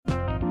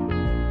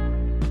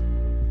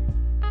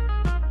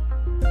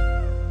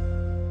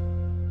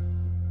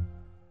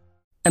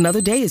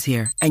Another day is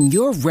here, and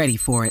you're ready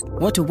for it.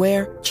 What to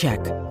wear? Check.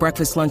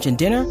 Breakfast, lunch, and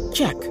dinner?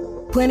 Check.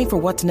 Planning for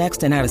what's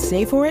next and how to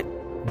save for it?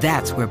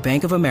 That's where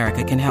Bank of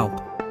America can help.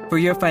 For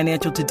your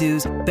financial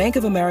to-dos, Bank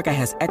of America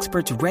has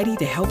experts ready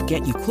to help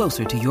get you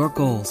closer to your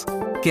goals.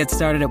 Get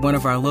started at one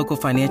of our local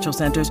financial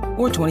centers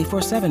or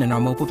 24/7 in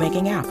our mobile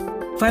banking app.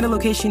 Find a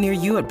location near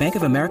you at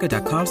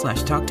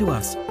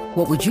bankofamerica.com/talktous.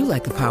 What would you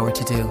like the power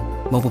to do?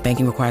 Mobile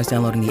banking requires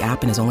downloading the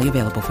app and is only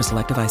available for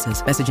select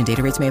devices. Message and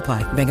data rates may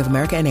apply. Bank of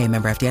America N.A.,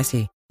 member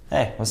FDIC.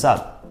 Hey, what's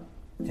up?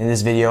 In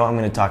this video, I'm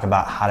going to talk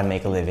about how to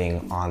make a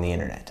living on the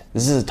internet.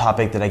 This is a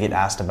topic that I get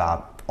asked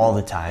about all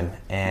the time,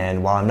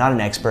 and while I'm not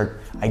an expert,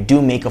 I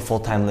do make a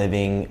full-time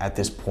living at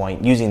this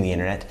point using the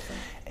internet.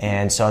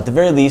 And so at the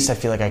very least, I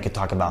feel like I could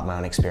talk about my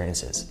own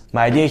experiences.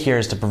 My idea here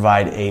is to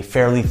provide a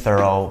fairly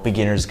thorough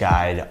beginner's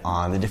guide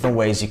on the different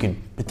ways you could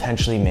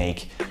potentially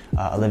make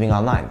a living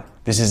online.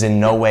 This is in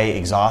no way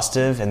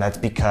exhaustive, and that's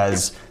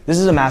because this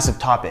is a massive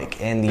topic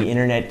and the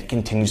internet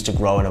continues to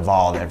grow and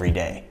evolve every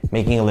day.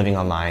 Making a living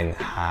online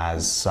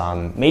has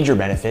some major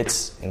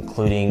benefits,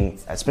 including,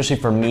 especially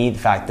for me, the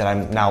fact that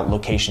I'm now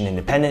location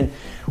independent,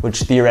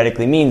 which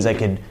theoretically means I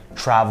could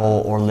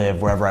travel or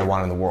live wherever I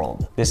want in the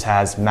world. This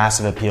has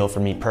massive appeal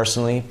for me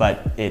personally, but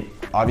it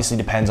obviously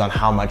depends on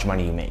how much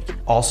money you make.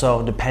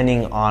 Also,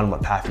 depending on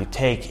what path you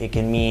take, it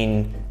can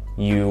mean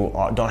you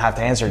don't have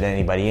to answer to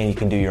anybody and you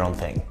can do your own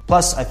thing.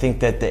 Plus, I think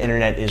that the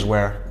internet is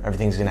where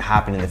everything's gonna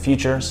happen in the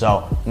future,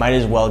 so might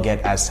as well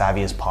get as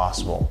savvy as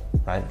possible,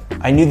 right?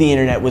 I knew the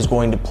internet was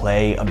going to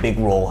play a big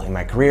role in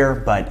my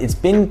career, but it's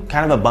been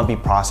kind of a bumpy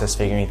process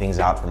figuring things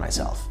out for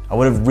myself. I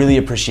would have really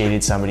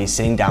appreciated somebody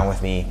sitting down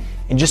with me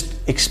and just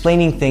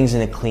explaining things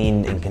in a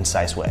clean and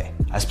concise way.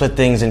 I split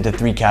things into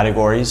 3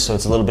 categories so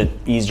it's a little bit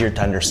easier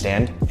to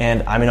understand,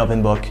 and I'm an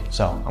open book,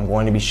 so I'm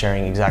going to be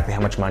sharing exactly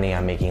how much money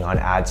I'm making on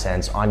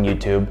AdSense on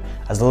YouTube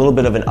as a little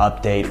bit of an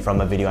update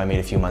from a video I made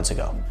a few months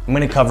ago. I'm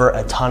going to cover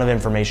a ton of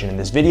information in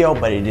this video,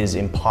 but it is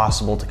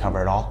impossible to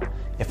cover it all.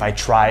 If I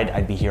tried,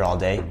 I'd be here all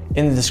day.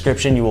 In the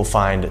description, you will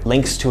find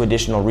links to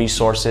additional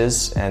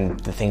resources and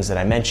the things that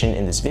I mentioned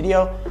in this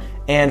video,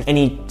 and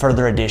any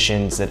further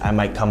additions that I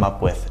might come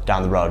up with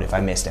down the road if I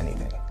missed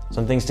anything.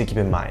 Some things to keep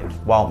in mind.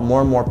 While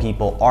more and more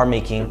people are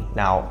making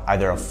now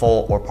either a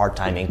full or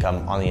part-time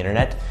income on the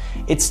internet,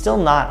 it's still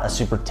not a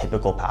super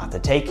typical path to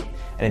take,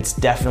 and it's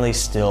definitely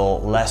still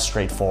less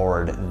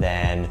straightforward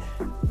than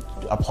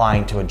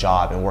applying to a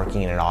job and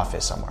working in an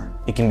office somewhere.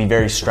 It can be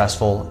very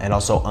stressful and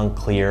also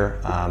unclear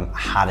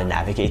how to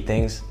navigate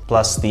things.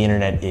 Plus, the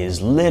internet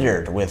is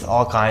littered with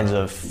all kinds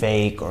of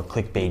fake or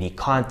clickbaity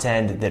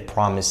content that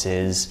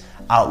promises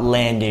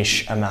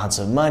outlandish amounts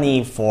of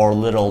money for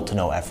little to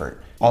no effort.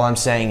 All I'm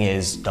saying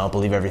is don't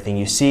believe everything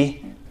you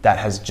see. That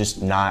has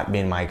just not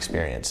been my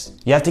experience.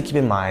 You have to keep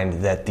in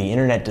mind that the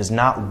internet does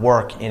not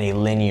work in a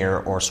linear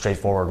or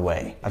straightforward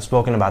way. I've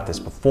spoken about this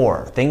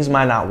before. Things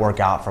might not work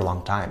out for a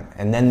long time,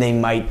 and then they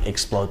might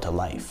explode to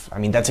life. I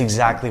mean, that's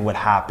exactly what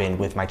happened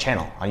with my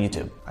channel on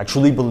YouTube. I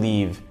truly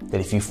believe that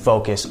if you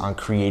focus on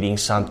creating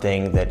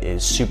something that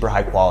is super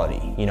high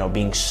quality,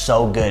 being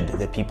so good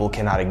that people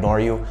cannot ignore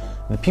you,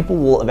 the people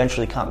will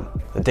eventually come.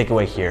 The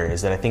takeaway here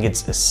is that I think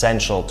it's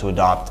essential to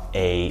adopt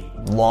a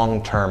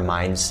long-term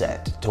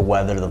mindset to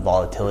weather the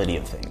volatility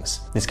of things.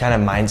 This kind of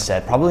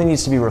mindset probably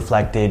needs to be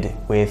reflected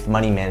with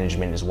money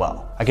management as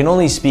well. I can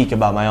only speak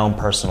about my own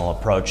personal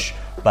approach,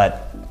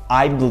 but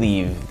I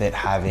believe that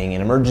having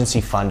an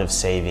emergency fund of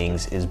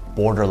savings is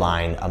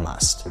borderline a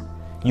must.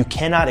 You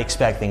cannot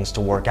expect things to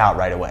work out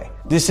right away.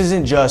 This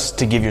isn't just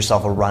to give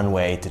yourself a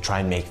runway to try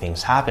and make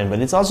things happen, but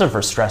it's also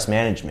for stress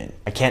management.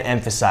 I can't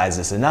emphasize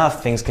this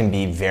enough. Things can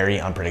be very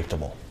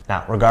unpredictable.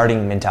 Now,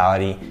 regarding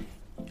mentality,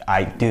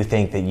 I do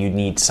think that you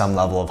need some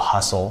level of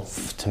hustle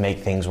to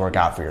make things work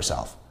out for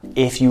yourself.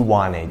 If you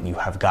want it, you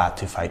have got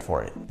to fight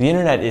for it. The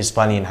internet is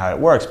funny in how it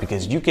works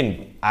because you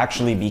can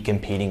actually be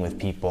competing with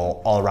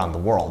people all around the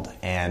world,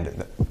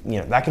 and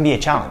that can be a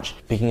challenge.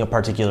 Picking a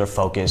particular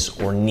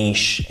focus or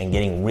niche and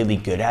getting really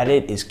good at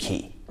it is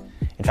key.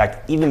 In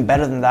fact, even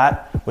better than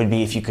that would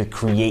be if you could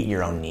create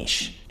your own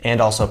niche. And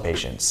also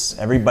patience.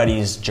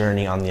 Everybody's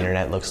journey on the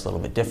internet looks a little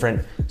bit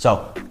different,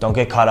 so don't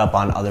get caught up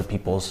on other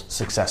people's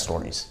success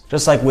stories.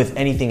 Just like with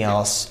anything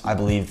else, I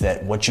believe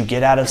that what you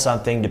get out of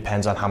something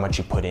depends on how much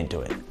you put into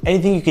it.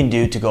 Anything you can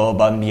do to go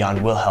above and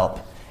beyond will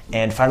help.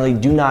 And finally,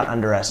 do not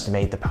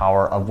underestimate the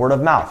power of word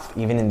of mouth,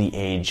 even in the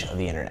age of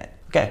the internet.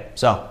 Okay,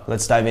 so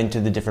let's dive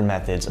into the different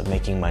methods of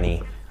making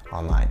money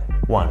online.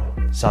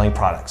 1, selling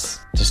products.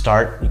 To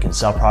start, you can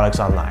sell products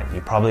online. You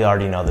probably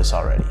already know this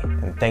already.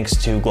 And thanks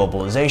to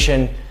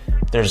globalization,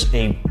 there's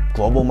a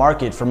global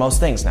market for most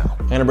things now.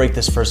 I'm gonna break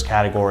this first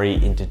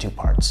category into 2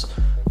 parts.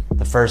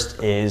 The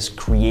first is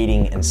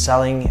creating and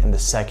selling, and the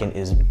second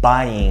is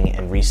buying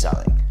and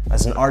reselling.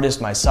 As an artist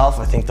myself,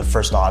 I think the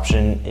first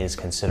option is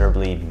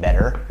considerably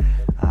better.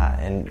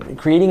 And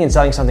creating and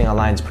selling something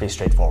online is pretty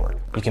straightforward.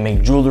 You can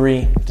make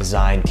jewelry,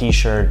 design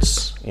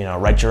t-shirts,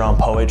 write your own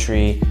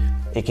poetry.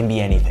 It can be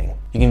anything.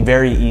 You can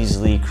very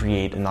easily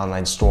create an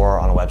online store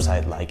on a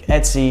website like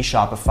Etsy,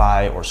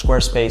 Shopify, or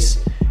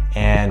Squarespace,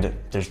 and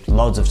there's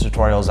loads of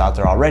tutorials out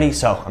there already,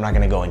 so I'm not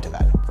gonna go into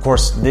that. Of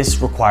course,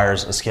 this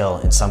requires a skill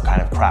in some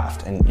kind of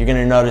craft, and you're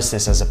gonna notice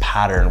this as a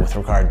pattern with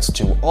regards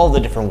to all the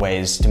different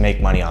ways to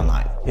make money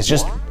online. It's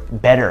just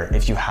better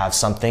if you have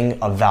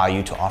something of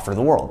value to offer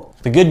the world.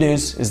 The good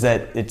news is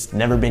that it's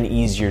never been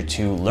easier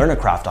to learn a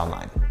craft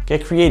online.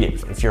 Get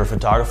creative. If you're a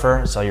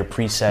photographer, sell your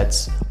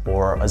presets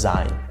or a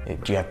Zine.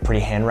 Do you have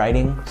pretty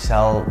handwriting?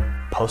 Sell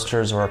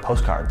posters or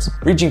postcards.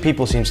 Reaching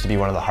people seems to be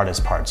one of the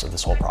hardest parts of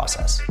this whole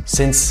process.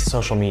 Since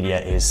social media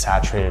is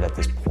saturated at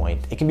this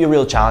point, it can be a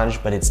real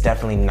challenge, but it's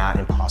definitely not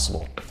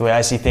impossible. The way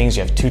I see things,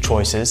 you have two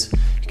choices.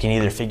 You can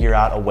either figure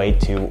out a way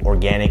to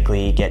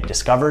organically get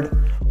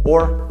discovered,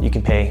 or you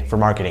can pay for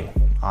marketing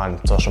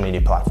on social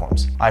media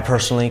platforms. I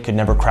personally could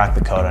never crack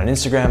the code on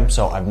Instagram,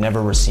 so I've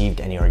never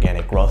received any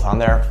organic growth on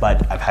there,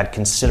 but I've had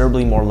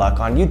considerably more luck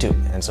on YouTube,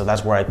 and so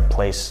that's where I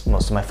place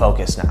most of my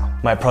focus now.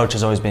 My approach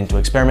has always been to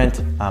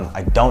experiment.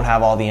 I don't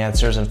have all the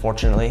answers,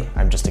 unfortunately.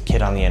 I'm just a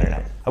kid on the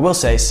internet. I will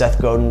say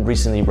Seth Godin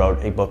recently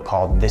wrote a book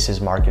called This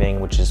Is Marketing,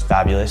 which is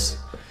fabulous.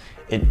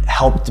 It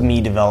helped me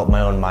develop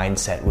my own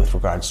mindset with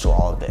regards to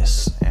all of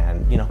this,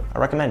 and I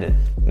recommend it.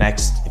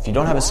 Next, if you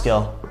don't have a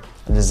skill,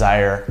 a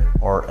desire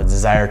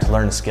to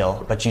learn a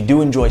skill, but you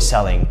do enjoy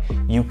selling,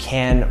 you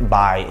can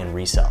buy and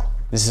resell.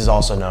 This is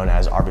also known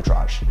as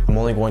arbitrage. I'm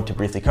only going to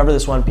briefly cover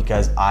this one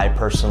because I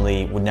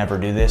personally would never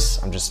do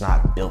this. I'm just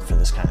not built for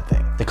this kind of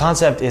thing. The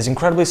concept is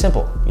incredibly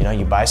simple.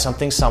 You buy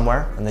something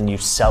somewhere and then you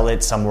sell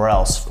it somewhere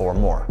else for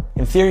more.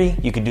 In theory,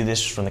 you could do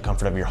this from the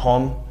comfort of your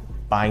home,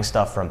 buying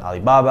stuff from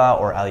Alibaba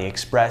or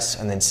AliExpress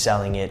and then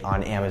selling it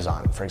on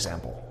Amazon, for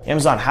example.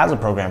 Amazon has a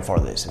program for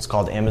this. It's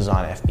called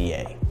Amazon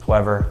FBA.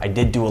 However, I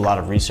did do a lot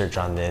of research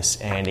on this,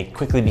 and it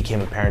quickly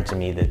became apparent to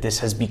me that this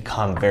has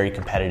become very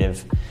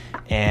competitive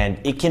and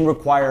it can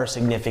require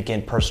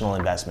significant personal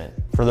investment.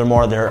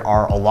 Furthermore, there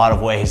are a lot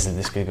of ways that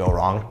this could go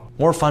wrong.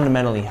 More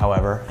fundamentally,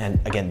 however, and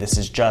again, this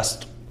is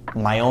just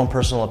my own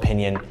personal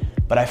opinion,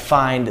 but I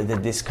find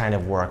that this kind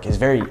of work is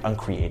very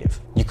uncreative.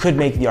 You could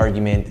make the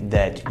argument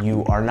that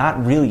you are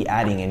not really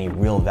adding any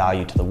real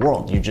value to the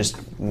world. You're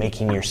just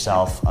making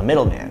yourself a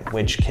middleman,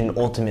 which can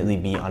ultimately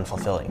be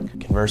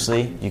unfulfilling.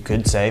 Conversely, you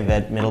could say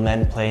that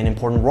middlemen play an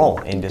important role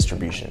in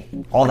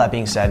distribution. All that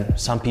being said,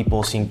 some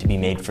people seem to be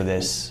made for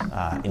this,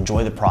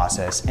 enjoy the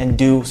process, and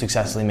do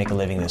successfully make a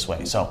living this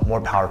way. So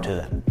more power to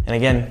them. And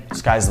again,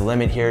 sky's the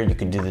limit here. You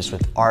could do this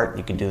with art,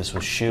 you could do this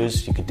with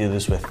shoes, you could do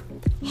this with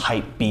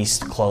hype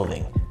beast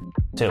clothing.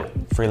 2,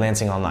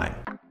 freelancing online.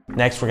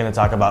 Next, we're going to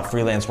talk about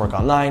freelance work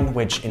online,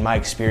 which in my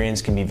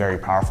experience can be very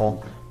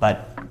powerful,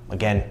 but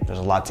again, there's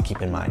a lot to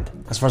keep in mind.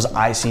 As far as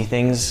I see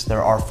things,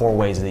 there are 4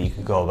 ways that you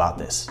could go about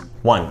this.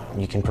 1,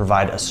 you can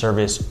provide a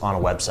service on a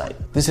website.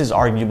 This is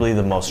arguably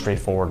the most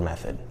straightforward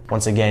method.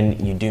 Once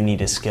again, you do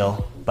need a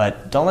skill,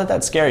 but don't let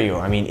that scare you.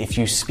 I mean, if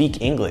you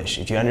speak English,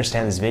 if you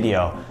understand this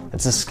video,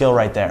 that's a skill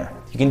right there.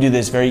 You can do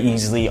this very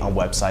easily on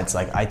websites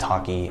like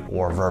italki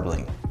or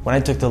Verbling. When I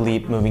took the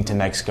leap moving to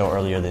Mexico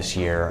earlier this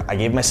year, I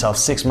gave myself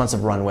 6 months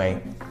of runway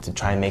to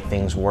try and make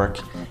things work.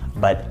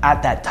 But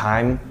at that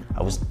time,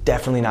 I was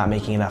definitely not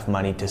making enough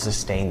money to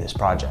sustain this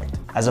project.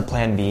 As a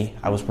plan B,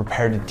 I was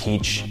prepared to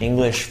teach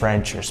English,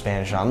 French, or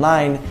Spanish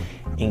online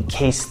in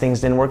case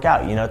things didn't work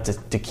out,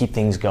 to keep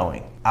things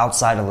going.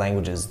 Outside of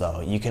languages though,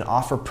 you can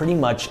offer pretty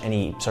much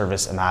any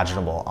service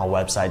imaginable on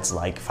websites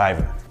like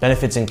Fiverr.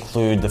 Benefits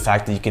include the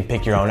fact that you can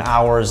pick your own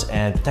hours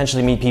and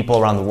potentially meet people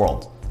around the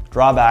world.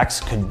 Drawbacks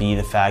could be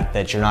the fact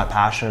that you're not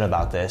passionate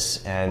about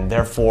this, and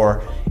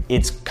therefore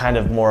it's kind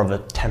of more of a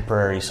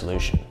temporary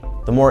solution.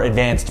 The more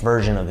advanced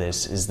version of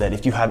this is that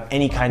if you have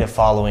any kind of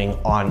following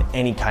on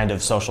any kind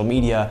of social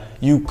media,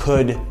 you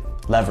could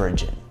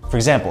leverage it. For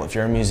example, if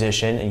you're a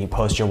musician and you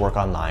post your work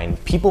online,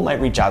 people might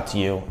reach out to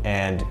you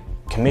and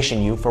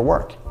commission you for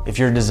work. If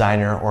you're a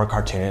designer or a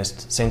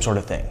cartoonist, same sort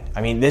of thing.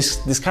 I mean,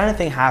 this kind of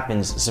thing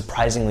happens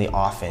surprisingly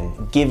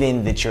often,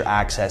 given that you're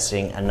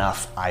accessing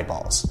enough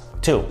eyeballs.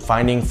 2,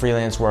 finding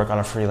freelance work on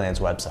a freelance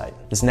website.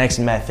 This next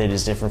method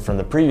is different from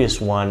the previous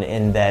one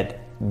in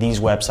that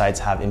these websites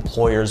have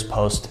employers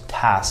post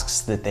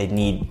tasks that they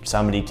need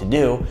somebody to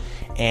do,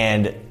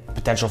 and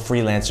potential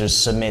freelancers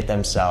submit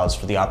themselves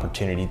for the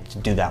opportunity to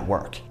do that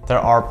work. There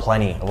are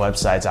plenty of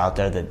websites out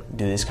there that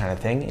do this kind of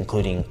thing,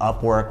 including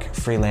Upwork,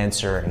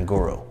 Freelancer, and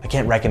Guru. I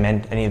can't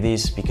recommend any of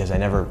these because I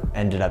never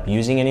ended up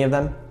using any of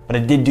them, but I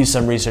did do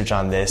some research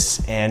on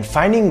this, and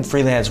finding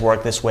freelance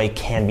work this way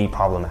can be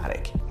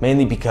problematic,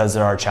 mainly because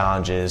there are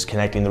challenges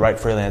connecting the right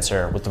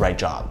freelancer with the right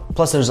job.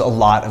 Plus, there's a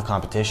lot of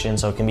competition,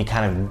 so it can be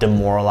kind of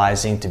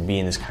demoralizing to be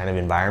in this kind of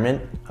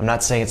environment. I'm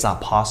not saying it's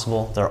not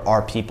possible. There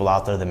are people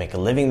out there that make a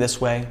living this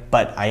way,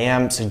 but I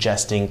am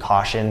suggesting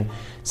caution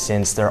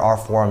since there are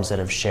forums that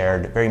have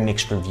shared very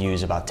mixed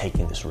reviews about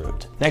taking this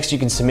route. Next, you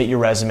can submit your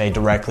resume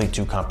directly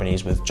to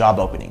companies with job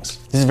openings.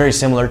 This is very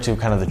similar to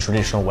kind of the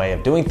traditional way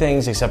of doing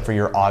things, except for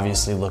you're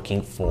obviously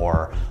looking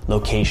for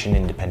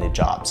location-independent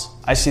jobs.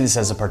 I see this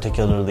as a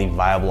particularly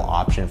viable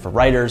option for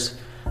writers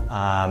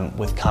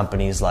with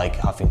companies like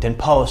Huffington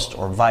Post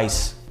or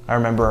Vice. I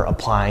remember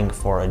applying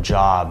for a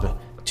job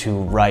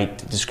to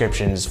write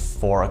descriptions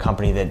for a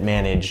company that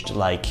managed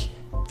like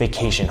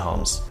vacation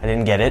homes. I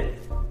didn't get it.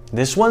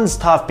 This one's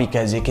tough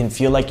because it can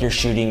feel like you're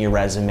shooting your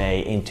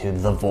resume into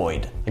the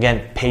void.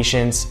 Again,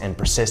 patience and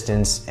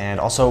persistence and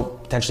also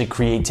potentially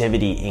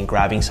creativity in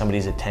grabbing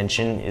somebody's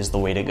attention is the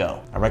way to go.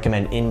 I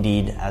recommend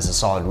Indeed as a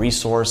solid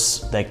resource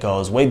that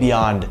goes way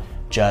beyond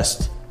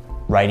just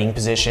writing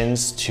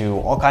positions to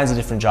all kinds of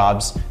different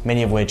jobs,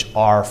 many of which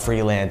are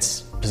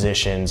freelance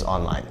positions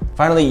online.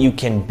 Finally, you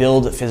can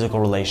build physical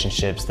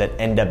relationships that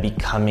end up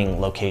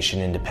becoming location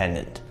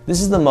independent.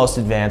 This is the most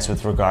advanced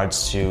with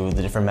regards to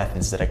the different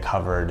methods that I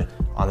covered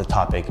on the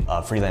topic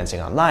of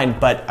freelancing online,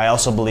 but I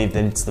also believe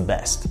that it's the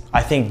best.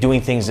 I think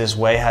doing things this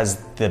way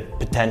has the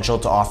potential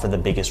to offer the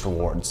biggest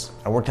rewards.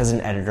 I worked as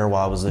an editor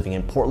while I was living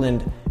in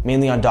Portland,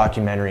 mainly on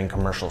documentary and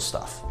commercial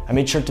stuff. I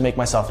made sure to make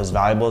myself as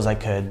valuable as I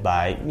could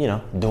by,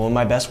 doing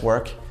my best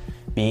work,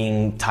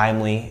 being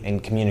timely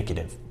and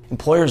communicative.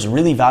 Employers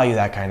really value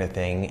that kind of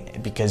thing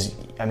because,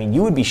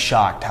 you would be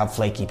shocked how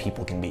flaky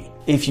people can be.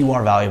 If you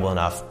are valuable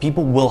enough,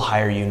 people will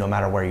hire you no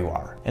matter where you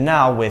are. And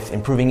now with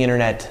improving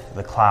internet,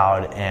 the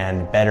cloud,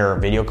 and better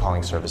video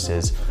calling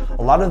services,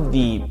 a lot of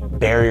the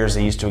barriers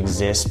that used to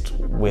exist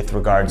with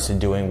regards to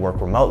doing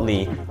work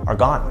remotely are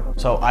gone.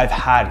 So I've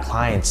had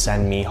clients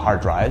send me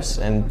hard drives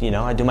and,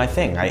 I do my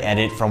thing. I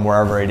edit from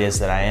wherever it is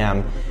that I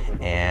am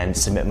and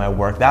submit my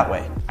work that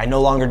way. I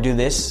no longer do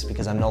this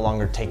because I'm no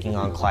longer taking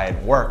on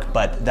client work,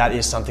 but that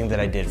is something that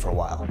I did for a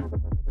while.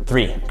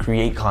 3,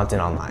 create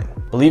content online.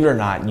 Believe it or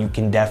not, you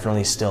can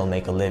definitely still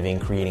make a living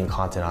creating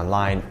content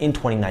online in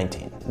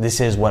 2019.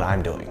 This is what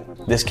I'm doing.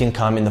 This can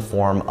come in the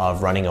form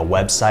of running a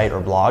website or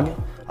blog,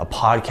 a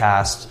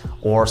podcast,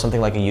 or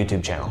something like a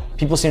YouTube channel.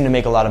 People seem to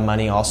make a lot of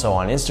money also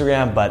on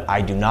Instagram, but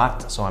I do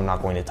not, so I'm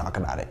not going to talk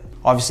about it.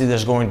 Obviously,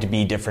 there's going to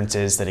be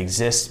differences that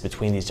exist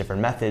between these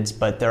different methods,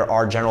 but there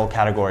are general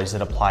categories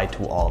that apply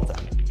to all of them.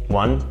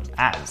 1,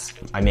 ads.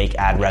 I make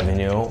ad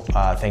revenue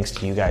thanks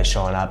to you guys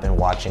showing up and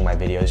watching my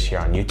videos here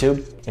on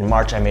YouTube. In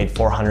March, I made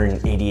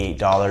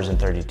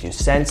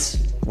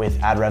 $488.32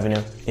 with ad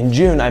revenue. In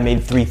June, I made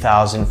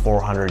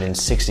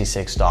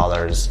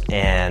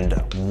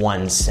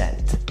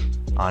 $3,466.01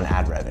 on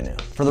ad revenue.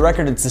 For the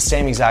record, it's the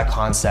same exact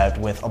concept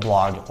with a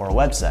blog or a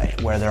website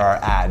where there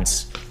are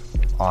ads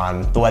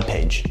on the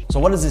webpage. So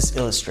what does this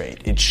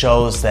illustrate? It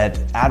shows that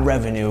ad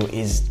revenue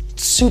is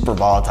super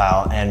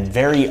volatile and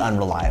very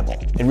unreliable.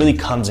 It really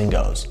comes and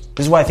goes.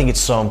 This is why I think it's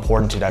so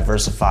important to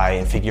diversify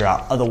and figure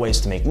out other ways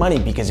to make money,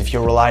 because if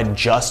you rely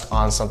just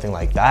on something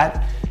like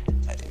that,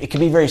 it can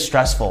be very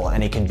stressful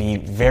and it can be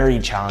very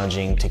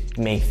challenging to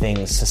make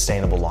things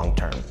sustainable long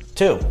term.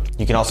 2,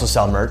 you can also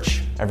sell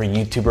merch. Every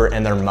YouTuber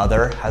and their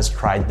mother has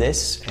tried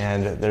this,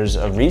 and there's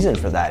a reason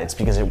for that. It's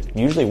because it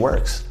usually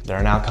works. There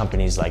are now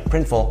companies like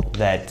Printful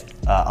that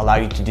allow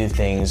you to do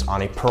things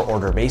on a per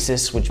order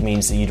basis, which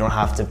means that you don't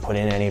have to put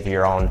in any of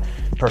your own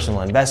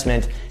personal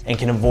investment and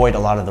can avoid a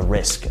lot of the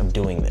risk of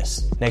doing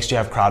this. Next, you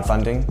have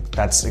crowdfunding.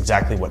 That's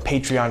exactly what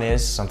Patreon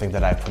is, something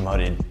that I've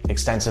promoted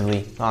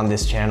extensively on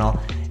this channel.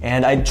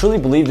 And I truly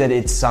believe that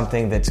it's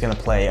something that's going to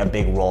play a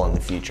big role in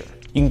the future.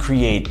 You can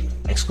create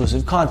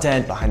exclusive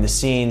content, behind the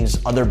scenes,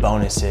 other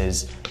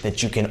bonuses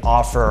that you can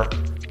offer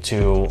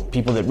to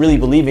people that really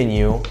believe in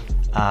you,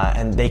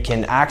 and they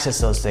can access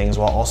those things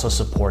while also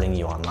supporting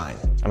you online.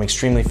 I'm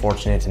extremely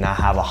fortunate to now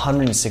have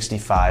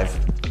 165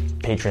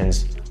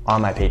 patrons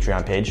on my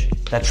Patreon page.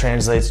 That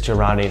translates to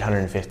around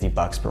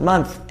 $850 per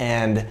month,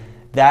 and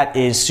that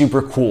is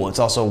super cool. It's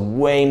also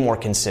way more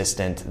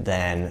consistent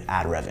than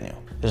ad revenue.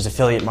 There's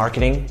affiliate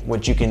marketing,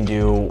 which you can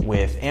do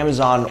with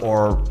Amazon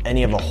or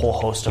any of a whole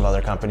host of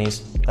other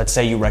companies. Let's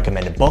say you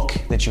recommend a book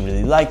that you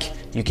really like,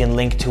 you can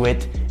link to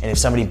it, and if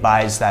somebody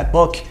buys that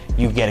book,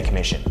 you get a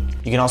commission.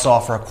 You can also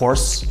offer a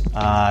course, do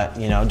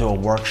a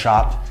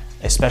workshop,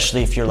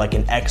 especially if you're like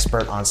an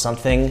expert on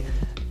something.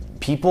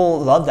 People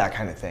love that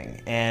kind of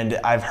thing. And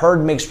I've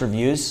heard mixed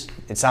reviews.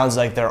 It sounds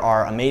like there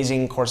are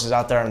amazing courses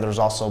out there and there's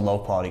also low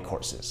quality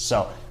courses.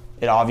 So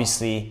it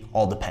obviously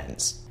all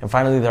depends. And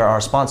finally, there are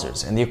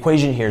sponsors. And the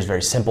equation here is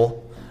very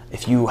simple.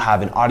 If you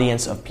have an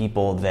audience of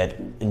people that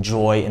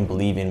enjoy and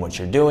believe in what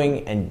you're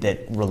doing and that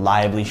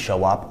reliably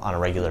show up on a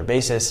regular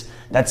basis,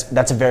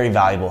 that's a very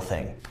valuable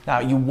thing. Now,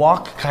 you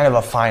walk kind of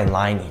a fine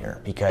line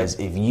here, because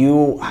if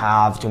you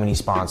have too many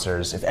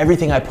sponsors, if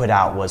everything I put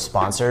out was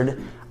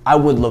sponsored, I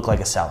would look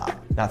like a sellout.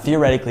 Now,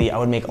 theoretically, I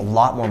would make a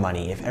lot more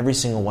money if every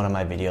single one of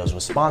my videos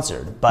was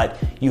sponsored, but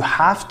you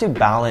have to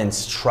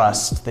balance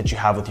trust that you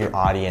have with your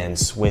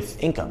audience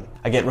with income.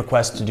 I get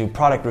requests to do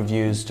product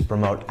reviews, to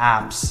promote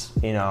apps,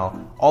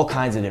 all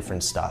kinds of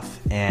different stuff.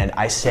 And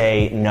I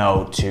say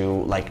no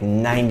to like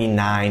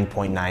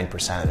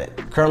 99.9% of it.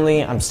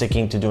 Currently, I'm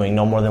sticking to doing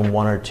no more than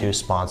 1 or 2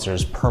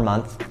 sponsors per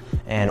month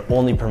and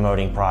only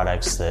promoting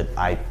products that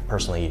I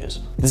personally use.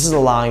 This is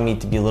allowing me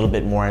to be a little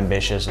bit more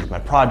ambitious with my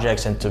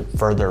projects and to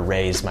further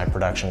raise my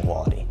production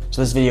quality.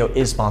 So this video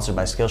is sponsored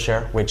by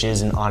Skillshare, which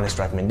is an honest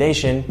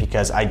recommendation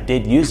because I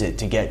did use it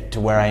to get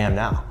to where I am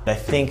now. I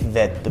think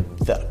that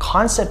the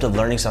concept of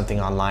learning something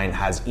online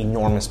has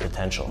enormous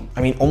potential.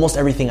 I mean, almost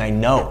everything I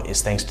know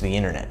is thanks to the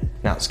internet.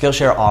 Now,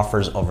 Skillshare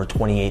offers over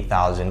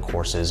 28,000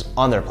 courses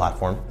on their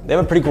platform. They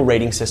have a pretty cool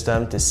rating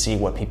system to see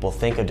what people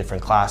think of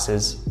different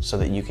classes so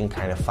that you can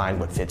kind of find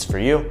what fits for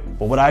you.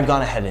 But what I've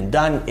gone ahead and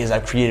done is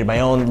I've created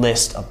my own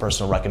list of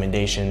personal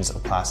recommendations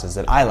of classes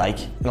that I like,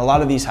 and a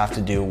lot of these have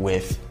to do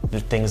with the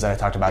things that I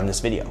talked about in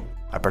this video.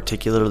 I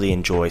particularly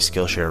enjoy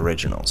Skillshare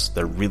Originals.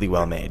 They're really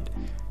well made.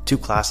 Two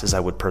classes I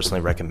would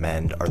personally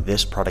recommend are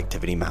this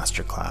Productivity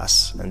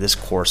Masterclass and this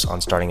course on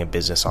starting a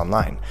business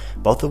online,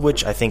 both of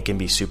which I think can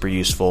be super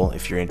useful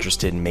if you're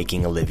interested in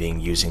making a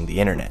living using the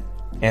internet.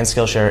 And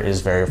Skillshare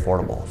is very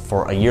affordable.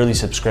 For a yearly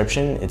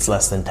subscription, it's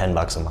less than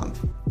 $10 a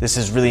month. This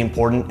is really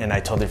important and I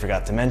totally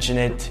forgot to mention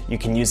it. You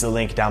can use the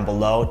link down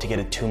below to get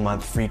a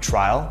 2-month free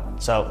trial.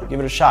 So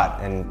give it a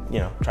shot and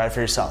try it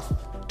for yourself.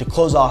 To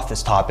close off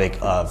this topic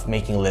of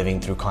making a living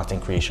through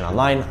content creation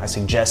online, I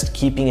suggest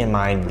keeping in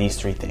mind these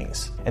 3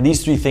 things. And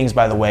these 3 things,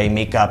 by the way,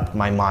 make up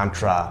my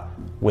mantra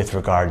with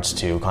regards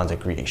to content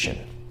creation.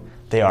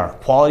 They are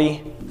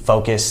quality,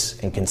 focus,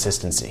 and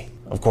consistency.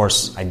 Of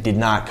course, I did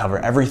not cover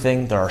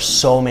everything. There are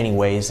so many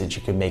ways that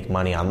you could make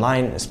money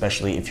online,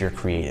 especially if you're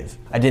creative.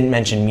 I didn't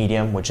mention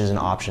Medium, which is an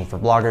option for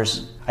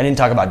bloggers. I didn't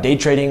talk about day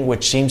trading,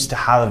 which seems to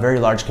have a very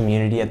large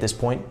community at this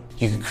point.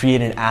 You could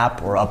create an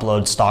app or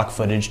upload stock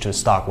footage to a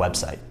stock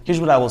website.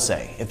 Here's what I will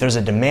say. If there's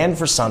a demand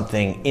for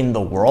something in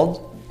the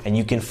world and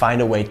you can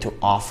find a way to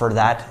offer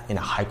that in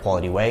a high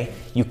quality way,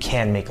 you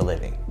can make a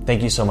living.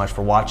 Thank you so much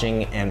for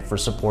watching and for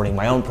supporting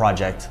my own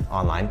project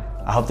online.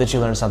 I hope that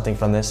you learned something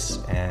from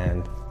this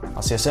and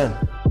I'll see you soon.